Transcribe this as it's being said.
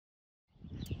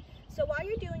So while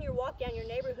you're doing your walk down your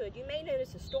neighborhood, you may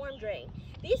notice a storm drain.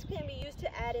 These can be used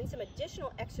to add in some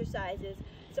additional exercises,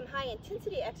 some high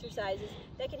intensity exercises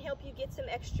that can help you get some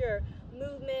extra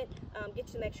movement, get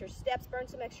some extra steps, burn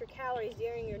some extra calories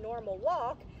during your normal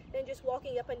walk than just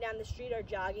walking up and down the street or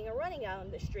jogging or running down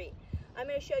the street. I'm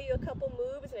going to show you a couple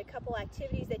moves and a couple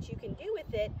activities that you can do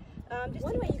with it. Just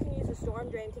one way you can use a storm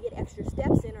drain to get extra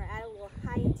steps in or add a little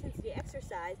high intensity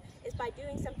exercise is by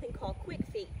doing something called quick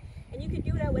feet. And you can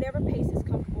do it at whatever pace is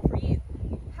comfortable for you.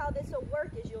 How this will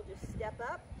work is you'll just step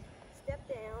up, step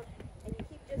down, and you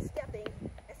keep just stepping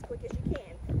as quick as you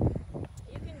can.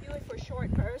 You can do it for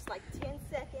short bursts like 10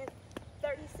 seconds,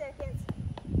 30 seconds,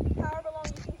 however long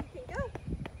you think you can go,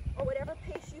 or whatever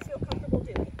pace you feel comfortable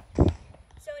doing.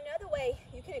 So another way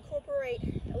you can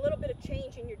incorporate a little bit of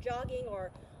change in your jogging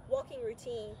or walking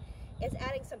routine is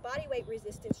adding some body weight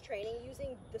resistance training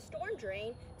using the storm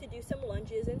drain to do some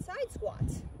lunges and side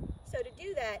squats. So to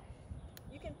do that,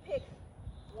 you can pick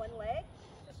one leg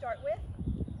to start with,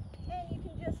 and you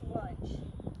can just lunge.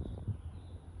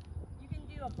 You can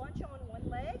do a bunch on one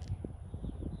leg,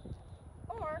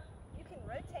 or you can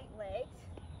rotate legs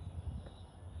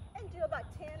and do about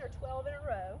 10 or 12 in a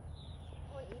row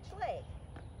on each leg.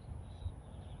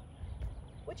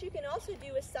 What you can also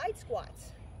do is side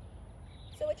squats.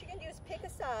 So what you can do is pick a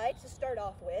side to start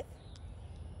off with,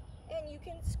 and you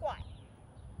can squat.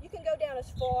 You can go down as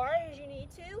far as you need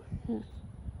to.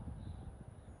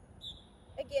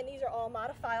 Again, these are all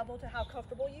modifiable to how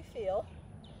comfortable you feel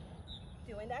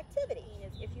doing the activity.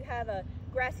 If you have a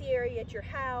grassy area at your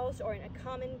house or in a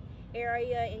common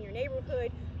area in your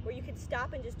neighborhood where you can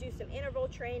stop and just do some interval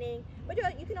training, but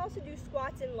you can also do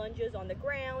squats and lunges on the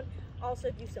ground,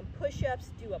 also do some push-ups,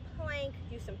 do a plank,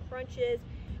 do some crunches.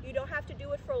 You don't have to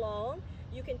do it for long.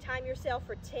 You can time yourself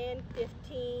for 10,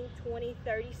 15, 20,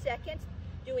 30 seconds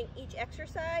doing each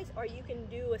exercise, or you can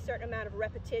do a certain amount of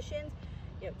repetitions,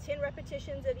 10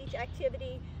 repetitions of each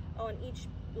activity on each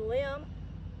limb,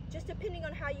 just depending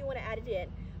on how you want to add it in.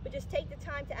 But just take the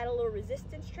time to add a little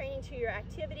resistance training to your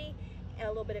activity and a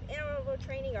little bit of interval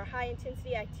training or high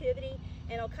intensity activity,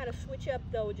 and it'll kind of switch up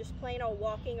though just plain old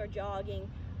walking or jogging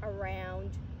around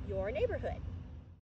your neighborhood.